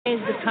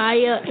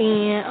Zakaya,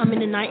 and I'm in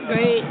the ninth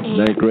grade.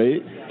 Ninth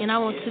grade? And I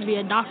want to be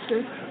a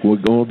doctor. We're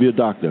going to be a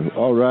doctor.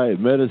 All right,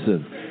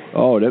 medicine.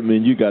 Oh, that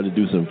means you got to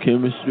do some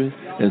chemistry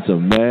and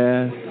some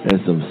math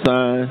and some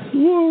science.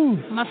 Woo!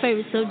 My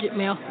favorite subject,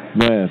 Mel.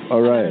 Math.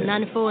 All right. I got a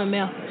 94 in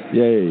Mel.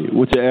 Yay.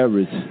 What's your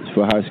average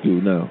for high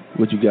school now?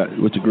 What you got?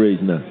 What's your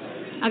grades now?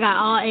 I got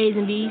all A's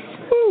and B's.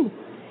 Woo!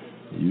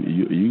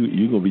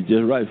 You're going to be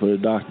just right for the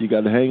doctor. You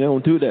got to hang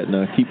on to that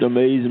now. Keep them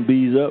A's and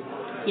B's up.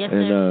 Yes,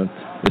 and, sir.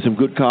 There's some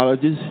good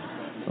colleges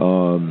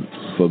for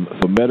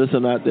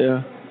medicine out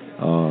there.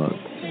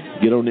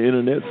 Get on the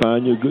internet,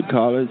 find you a good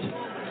college,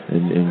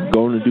 and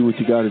go on and do what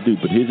you got to do.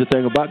 But here's the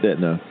thing about that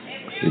now.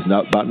 It's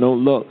not about no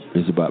luck.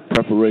 It's about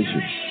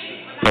preparation.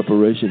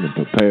 Preparation and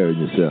preparing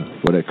yourself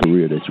for that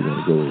career that you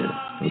want to go in.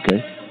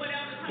 Okay?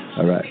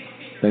 All right.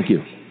 Thank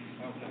you.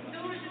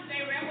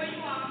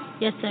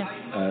 Yes, sir.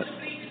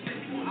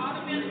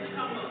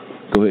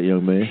 Go ahead,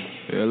 young man.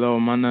 Hello,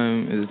 my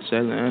name is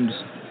Jalen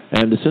Anderson.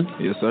 Anderson?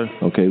 Yes, sir.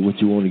 Okay, what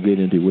you want to get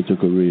into? What your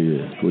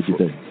career is? What you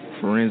think?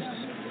 Forensics.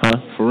 Huh?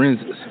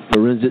 Forensics.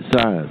 Forensic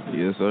science.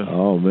 Yes, sir.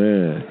 Oh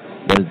man,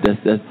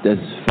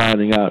 that's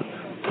finding out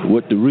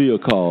what the real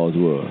cause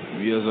was.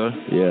 Yes, sir.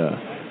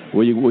 Yeah.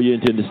 Where you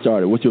intend to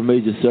start it? What's your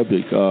major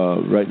subject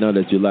right now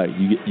that you like?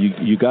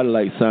 You gotta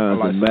like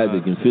science and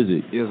magic and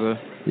physics. Yes, sir.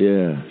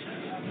 Yeah.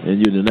 And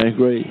you're in the 9th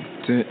grade?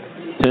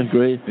 10th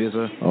grade? Yes,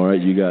 sir. All right,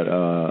 you got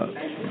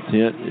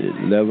 10th,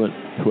 11th,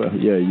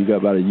 12th. Yeah, you got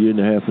about a year and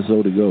a half or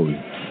so to go.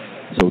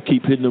 So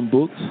keep hitting them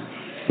books.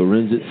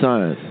 Forensic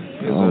science.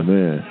 Yes, oh sir.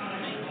 Man.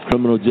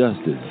 Criminal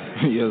justice.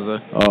 Yes, sir.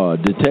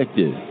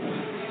 Detective.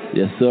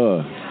 Yes,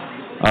 sir.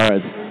 All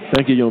right.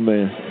 Thank you, young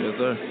man. Yes,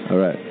 sir. All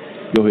right.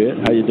 Go ahead.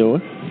 How you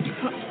doing?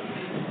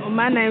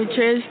 My name is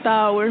Trish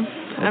Stower.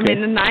 Okay. I'm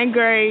in the 9th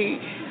grade.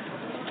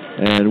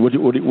 And what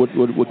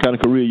kind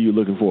of career are you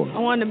looking for? I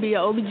want to be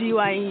an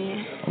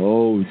OBGYN.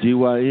 Oh,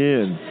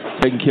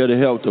 GYN. Taking care of the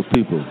health of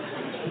people.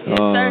 Yes,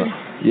 sir.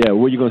 Yeah,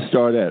 where you going to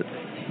start at?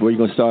 Where you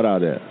going to start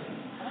out at?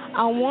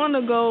 I want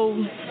to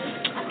go...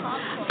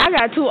 I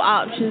got two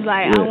options.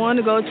 Like, I want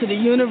to go to the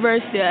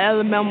University of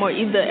Alabama or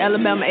either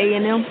Alabama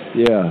A&M.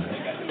 Yeah,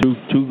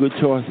 two good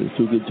choices.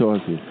 Two good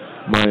choices.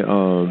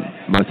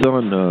 My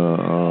son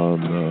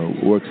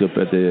works up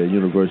at the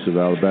University of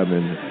Alabama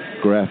in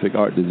graphic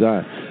art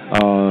design.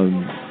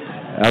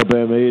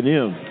 Alabama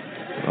A&M.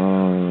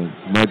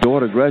 My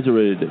daughter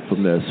graduated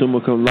from there,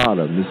 summa cum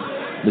laude.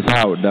 Miss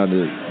Howard down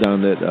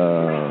at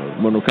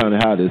Monroe County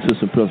High, the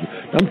assistant principal.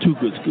 Them two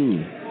good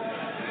schools.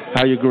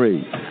 How your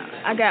grades?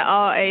 I got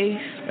all A's.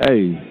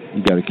 Hey,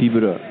 you got to keep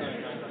it up.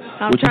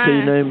 What you say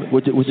your name?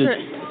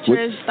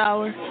 Trish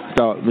Stower.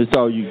 Miss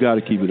Stower, you got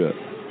to keep it up.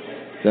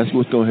 That's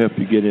what's going to help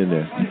you get in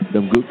there.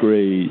 Them good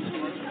grades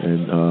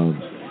and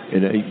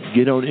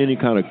get on any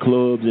kind of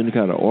clubs, any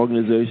kind of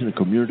organization, a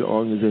community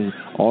organization,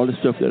 all the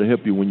stuff that'll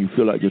help you when you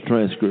fill out your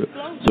transcript.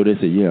 So they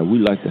say, yeah, we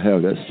like to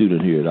have that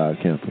student here at our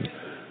campus.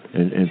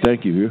 And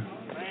thank you here.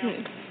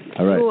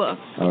 All right. Cool.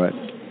 All right.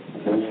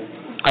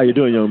 How you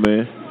doing, young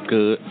man?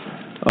 Good.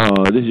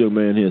 This young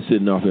man here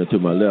sitting off here to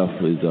my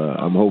left is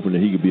I'm hoping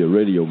that he could be a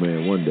radio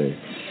man one day.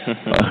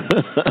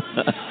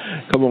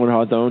 Come on,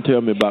 Hawthorne, tell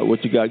me about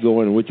what you got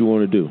going and what you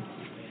want to do.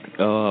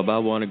 I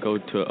want to go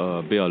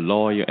to be a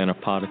lawyer and a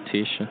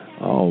politician.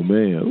 Oh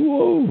man,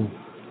 whoa!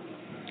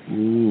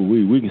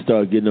 Ooh, we can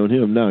start getting on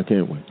him now,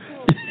 can't we?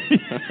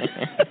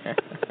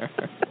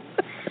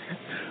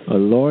 A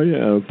lawyer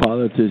and a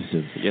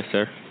politician. Yes,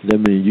 sir. That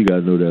means you got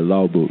to know that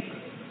law book.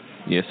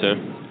 Yes, sir.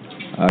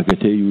 I can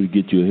tell you to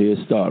get you a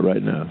head start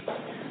right now.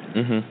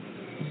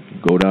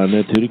 Mm-hmm. Go down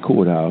there to the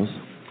courthouse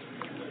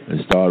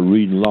and start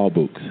reading law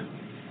books.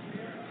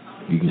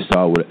 You can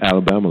start with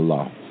Alabama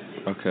law.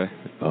 Okay.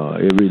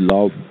 Every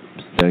law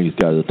thing has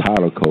got a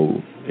title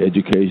code,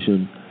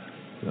 education,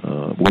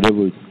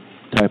 whatever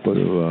type of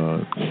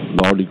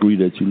law degree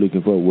that you're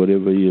looking for,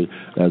 whatever it is,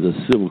 there's a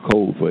civil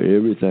code for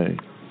everything.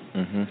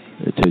 Mm-hmm.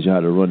 It tells you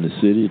how to run the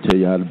city. It tells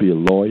you how to be a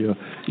lawyer.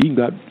 Even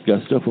got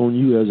stuff on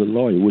you as a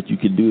lawyer, what you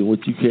can do and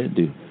what you can't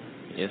do.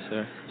 Yes,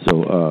 sir. So,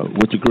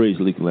 what's your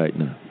grades looking like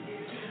now?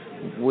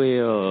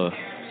 Well,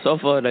 so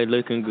far they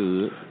looking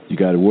good. You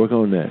got to work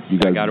on that.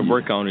 I got to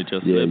work on it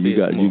just a little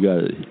bit. You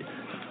got.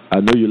 I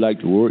know you like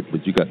to work,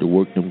 but you got to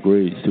work them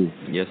grades too.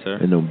 Yes, sir.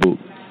 And them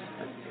books.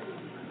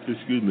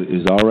 Excuse me.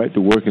 It's all right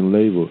to work and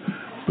labor,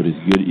 but it's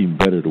good, even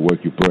better to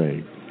work your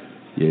brain.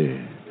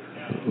 Yeah.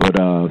 But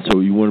so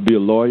you want to be a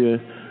lawyer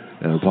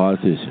and a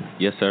politician?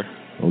 Yes, sir.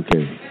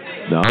 Okay.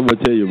 Now I'm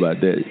gonna tell you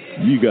about that.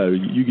 You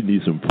can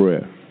need some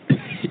prayer.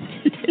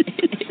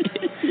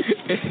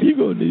 You're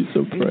gonna need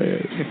some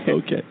prayer.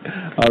 Okay.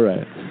 All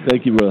right.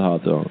 Thank you, Brother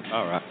Hawthorne.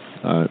 All right.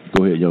 All right.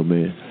 Go ahead, young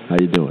man. How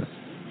you doing?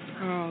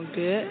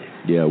 Good.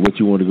 Yeah. What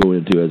you want to go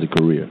into as a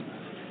career?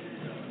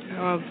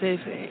 I want to play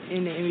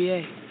in the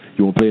NBA.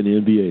 You want to play in the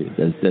NBA?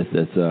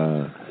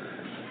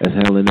 That's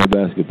handling that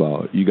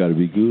basketball. You got to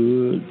be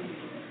good.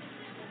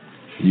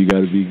 You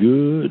got to be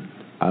good.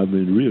 I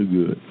mean, real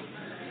good.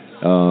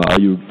 Are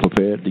you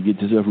prepared to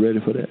get yourself ready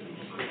for that?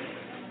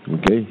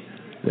 Okay.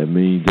 That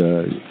means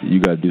you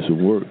got to do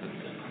some work.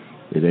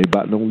 It ain't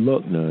about no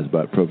luck now. It's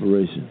about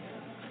preparation.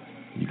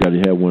 You got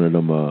to have one of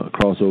them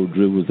crossover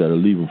dribbles that'll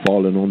leave them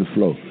falling on the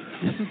floor.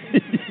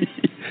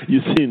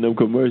 You seen them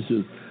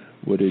commercials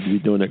where they be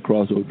doing that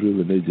crossover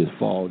dribble and they just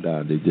fall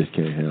down. They just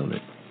can't handle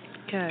it.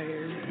 Okay.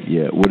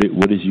 Yeah. What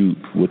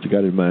you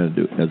got in mind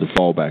to do as a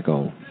fallback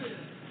on?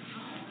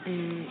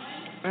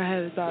 I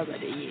haven't thought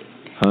about it yet.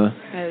 Huh?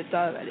 I haven't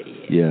thought about it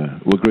yet. Yeah.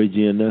 What grade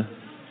you in now?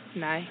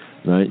 9.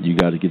 Right. You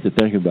got to get to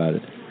thinking about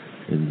it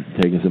and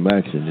taking some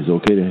action. It's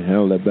okay to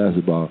handle that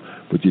basketball,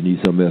 but you need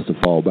something else to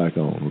fall back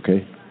on.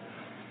 Okay.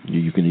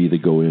 You can either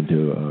go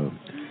into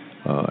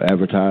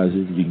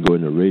advertising, you can go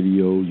into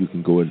radio, you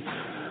can go in.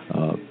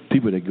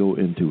 People that go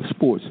into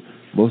sports,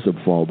 most of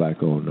them fall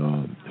back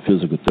on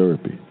physical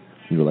therapy.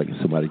 You know, like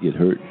if somebody get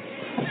hurt,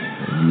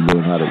 and you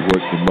learn how to work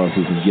the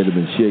muscles and get them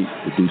in shape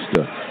to do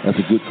stuff. That's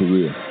a good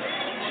career.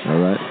 All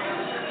right?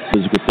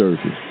 Physical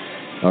therapy.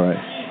 All right.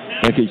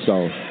 Thank you,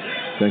 Saul.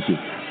 Thank you.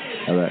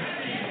 All right.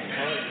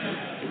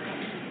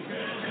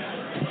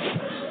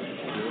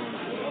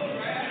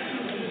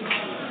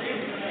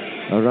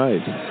 All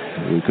right.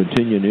 We're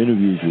continuing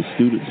interviews with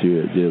students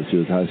here at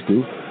J.F. High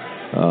School.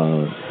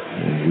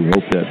 And we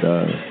hope that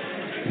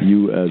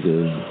you as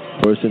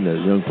a person, as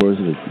a young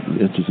person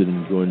that's interested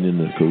in going in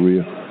a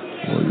career,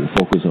 you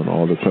focus on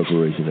all the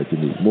preparation that you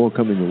need. More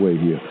coming your way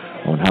here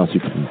on House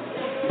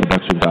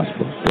Production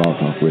Gospel, Blog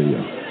Talk Radio.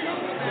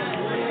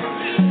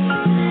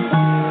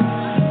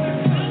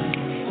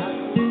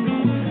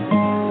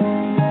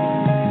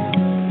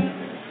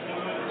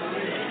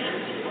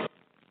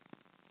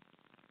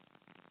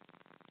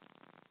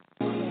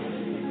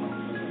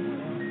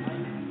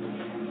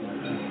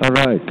 All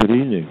right, good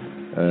evening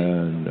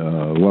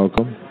and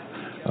welcome.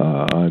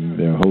 I'm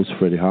your host,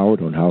 Freddie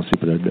Howard, on House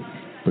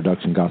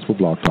Production Gospel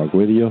Blog Talk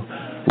Radio.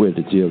 We're at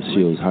the J.F.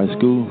 Shields High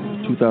School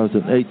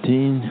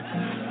 2018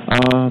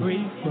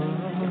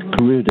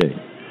 Career Day.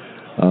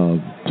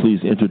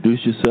 Please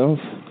introduce yourself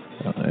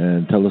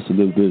and tell us a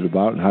little bit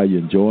about how you're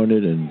enjoying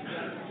it and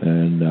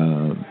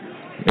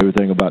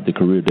everything about the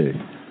Career Day.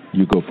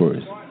 You go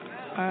first.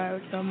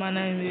 Alright, so my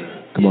name is...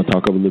 Come on,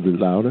 talk up a little bit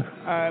louder.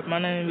 Alright, my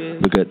name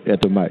is... Look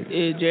at the mic.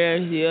 Is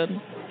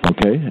j-f-shields-alum.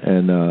 Okay,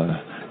 and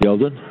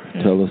Yeldon,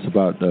 tell us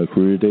about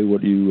Career Day.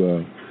 What do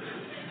you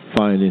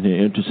find in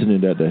here interesting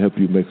in that to help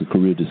you make a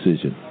career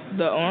decision?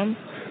 The Army.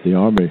 The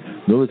Army,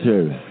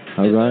 military.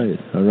 All right,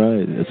 all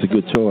right. That's a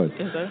good choice.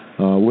 Yes, sir.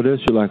 What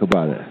else you like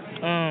about it?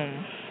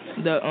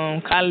 The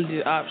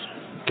college option.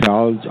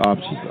 College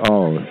options.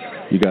 Oh,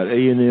 you got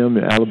A&M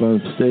at Alabama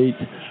State,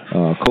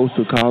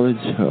 Coastal College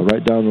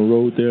right down the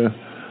road there.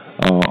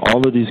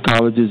 All of these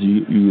colleges,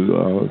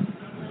 you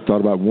thought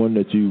about one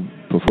that you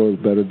prefer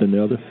better than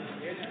the other?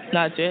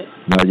 Not yet.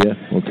 Not yet?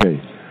 Okay.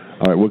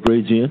 All right, what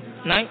grade you in?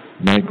 9th.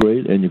 9th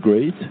grade, and your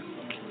grades?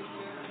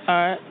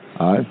 Alright.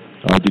 All right.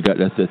 You got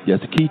that's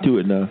the key to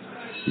it now.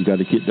 You got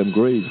to get them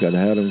grades. Got to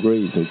have them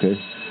grades, okay?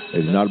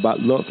 It's not about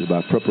luck. It's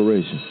about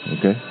preparation,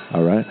 okay?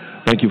 All right.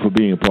 Thank you for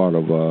being a part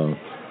of the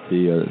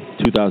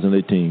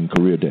 2018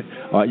 Career Day.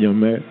 All right, young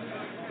man.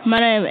 My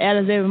name is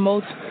Alexander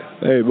Moulton.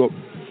 Hey, well,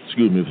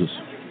 excuse me,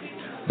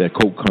 that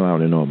coke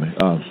clowning on me.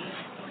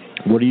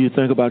 What do you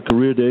think about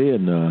Career Day,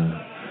 and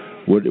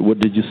what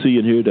did you see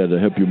in here that will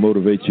help you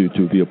motivate you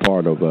to be a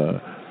part of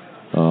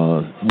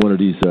one of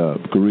these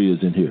careers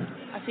in here?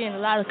 I've seen a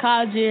lot of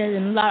colleges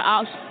and a lot of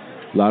options.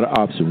 A lot of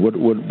options.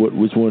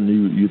 Which one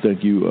you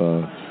think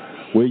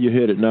where you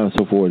headed now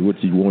so far? What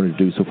do you want to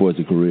do so far as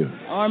a career?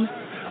 Army.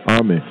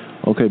 Army.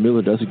 Okay,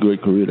 Miller, that's a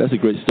great career. That's a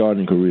great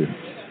starting career.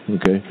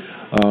 Okay.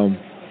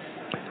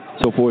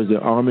 So far as the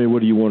Army,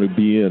 what do you want to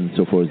be in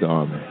so far as the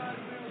Army?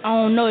 I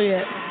don't know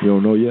yet. You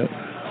don't know yet?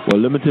 Well,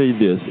 let me tell you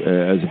this.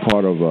 As a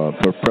part of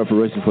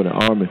preparation for the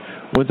Army,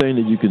 one thing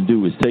that you can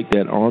do is take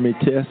that Army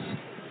test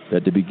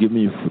that they be giving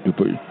you to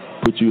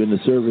put you in the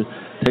service.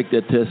 Take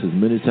that test as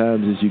many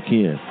times as you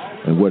can.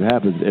 And what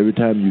happens, every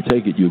time you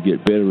take it, you'll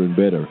get better and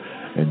better.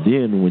 And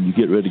then when you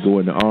get ready to go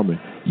in the Army,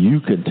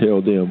 you can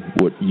tell them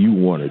what you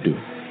want to do.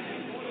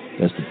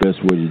 That's the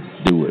best way to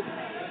do it.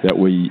 That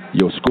way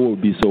your score will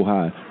be so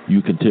high,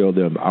 you can tell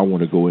them, I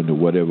want to go into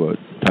whatever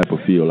type of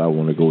field I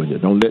want to go into.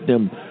 Don't let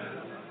them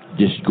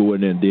just go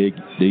in there and they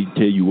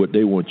tell you what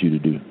they want you to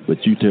do.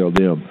 But you tell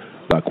them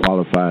by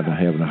qualifying and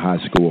having a high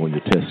score on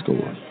your test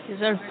scores. Yes,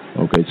 sir.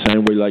 Okay,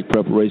 same way like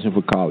preparation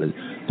for college.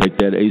 Take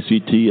that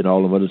ACT and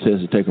all the other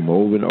tests and take them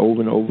over and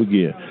over and over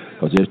again.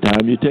 Because every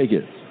time you take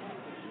it,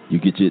 you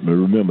get to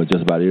remember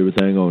just about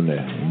everything on there,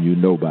 and you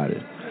know about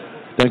it.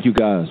 Thank you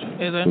guys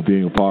for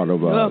being a part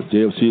of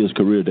J.F. Shields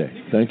Career Day.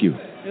 Thank you.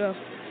 Yeah.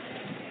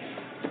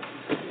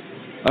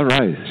 All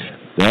right.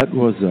 That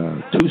was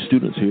 2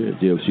 students here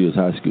at J.F. Shields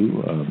High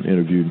School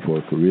interviewing for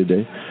a Career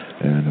Day,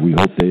 and we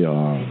hope they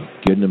are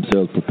getting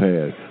themselves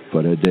prepared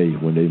for that day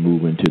when they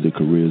move into the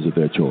careers of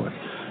their choice.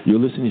 You're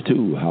listening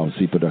to House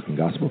Production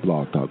Gospel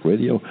Blog Talk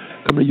Radio,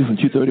 coming to you from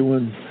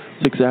 231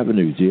 6th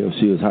Avenue, J.F.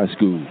 Shields High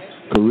School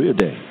Career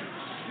Day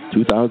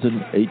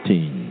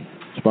 2018,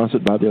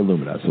 sponsored by the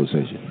Alumni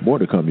Association. More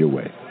to come your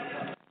way.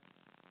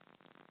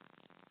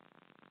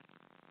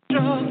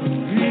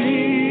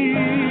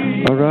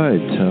 All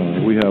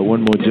right. We have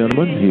one more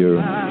gentleman here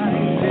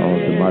on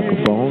the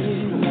microphone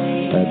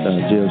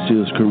at J.F.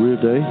 Shields Career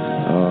Day.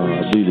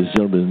 I believe this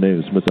gentleman's name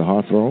is Mr.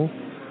 Hawthorne.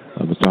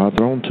 Mr.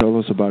 Hawthorne, tell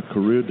us about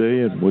Career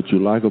Day and what you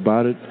like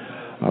about it.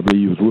 I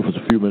believe you was with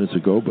us a few minutes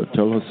ago, but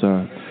tell us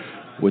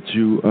what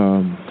you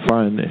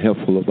find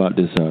helpful about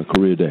this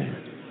Career Day.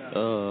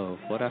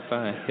 What I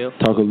find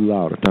helpful. Talk a little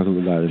louder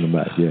in the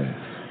mic. Yeah.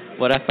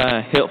 What I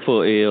find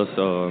helpful is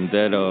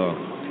that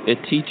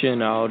it's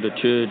teaching all the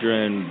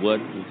children what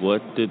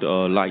to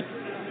like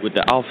with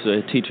the officer.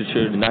 It teaches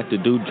children not to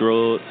do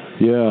drugs.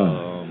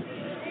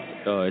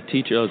 Yeah. It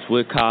teaches us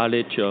with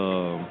college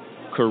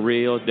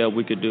careers that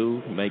we could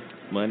do, make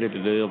money to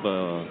live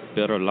a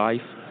better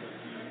life.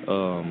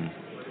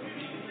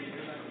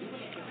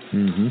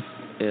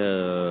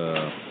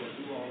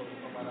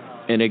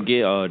 And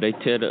again, they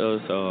tell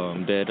us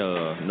that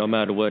no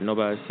matter what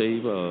nobody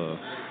says,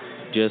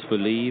 just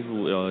believe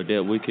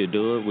that we could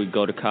do it. We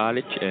go to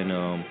college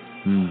and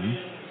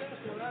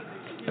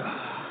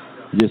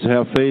just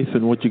have faith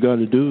in what you got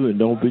to do, and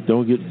don't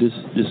get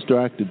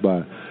distracted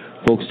by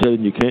folks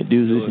telling you can't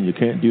do this and you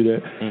can't do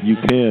that. You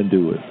can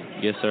do it.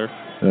 Yes, sir.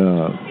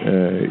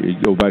 You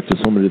go back to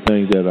some of the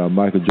things that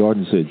Michael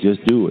Jordan said.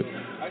 Just do it.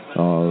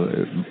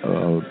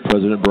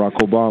 President Barack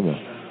Obama.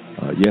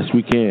 Yes,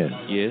 we can.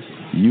 Yes.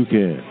 You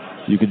can.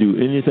 You can do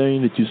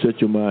anything that you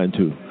set your mind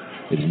to.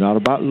 It's not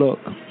about luck.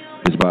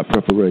 It's about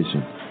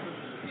preparation.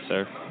 Yes,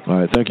 sir. All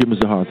right. Thank you,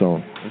 Mr.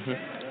 Hawthorne.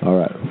 All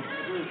right.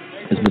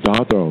 It's Mr.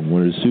 Hawthorne,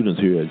 one of the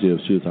students here at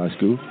J.F. Shields High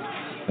School,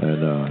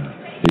 and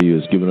he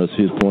has given us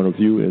his point of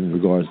view in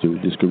regards to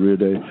this Career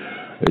Day.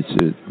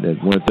 That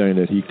one thing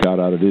that he caught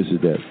out of this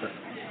is that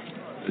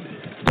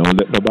don't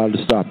let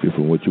nobody stop you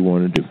from what you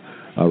want to do.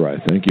 All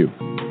right. Thank you.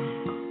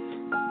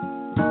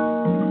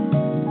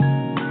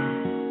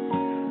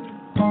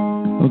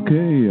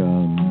 Okay, we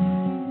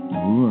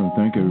want to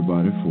thank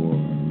everybody for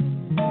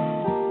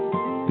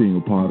being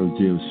a part of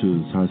J.F.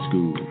 Shields High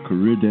School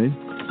Career Day,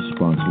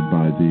 sponsored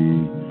by the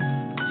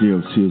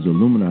J.F.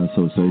 Shields-Alumni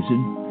Association,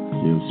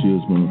 J.F.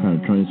 Shields-Monroe County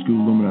Training School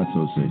Alumni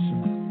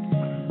Association.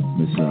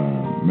 Miss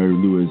Mary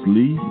Louise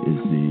Lee is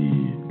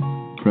the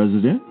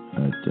president.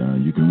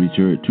 You can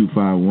reach her at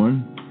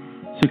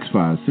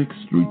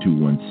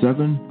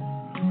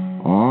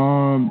 251-656-3217,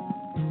 or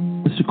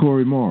Mr.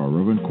 Corey Morrow,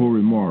 Reverend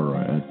Corey Morrow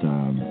at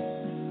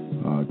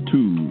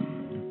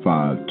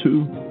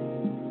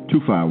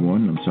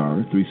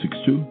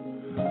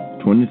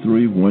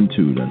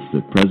 362-2312. That's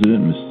the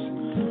president, Ms.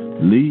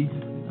 Lee,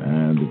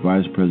 and the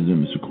vice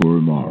president, Mr.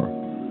 Corey Morrow.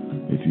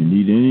 If you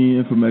need any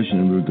information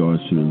in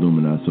regards to the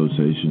Alumni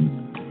Association,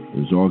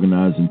 it was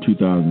organized in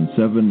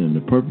 2007, and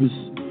the purpose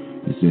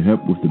is to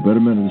help with the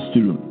betterment of the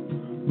student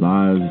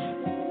lives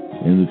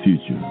in the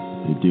future.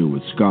 They deal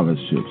with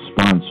scholarships,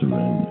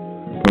 sponsoring,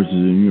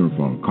 purchasing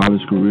uniform,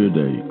 college career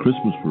day,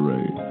 Christmas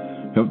parade,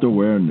 health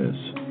awareness,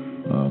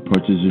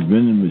 purchase a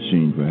vending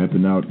machine for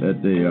helping out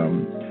at the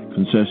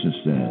concession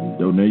stand,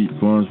 donate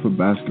funds for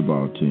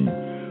basketball team,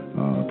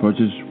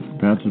 purchase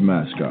Panther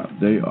mascot.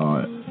 They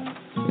are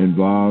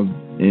involved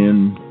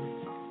in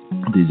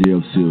the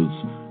J.F. Shields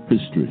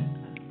history.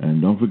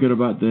 And don't forget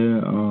about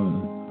their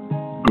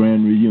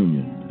grand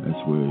reunion.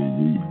 That's where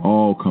they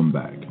all come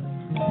back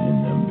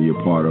and be a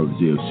part of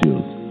J.F.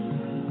 Shields.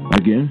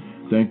 Again,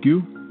 thank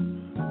you.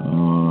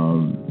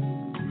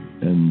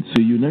 And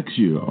see you next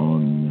year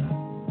on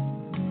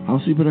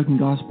House Production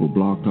Gospel,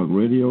 Blog Talk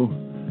Radio,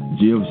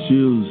 J.F.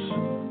 Shields,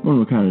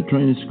 Monroe County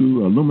Training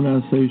School, Alumni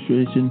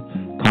Association,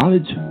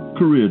 College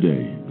Career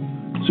Day.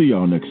 See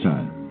y'all next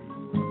time.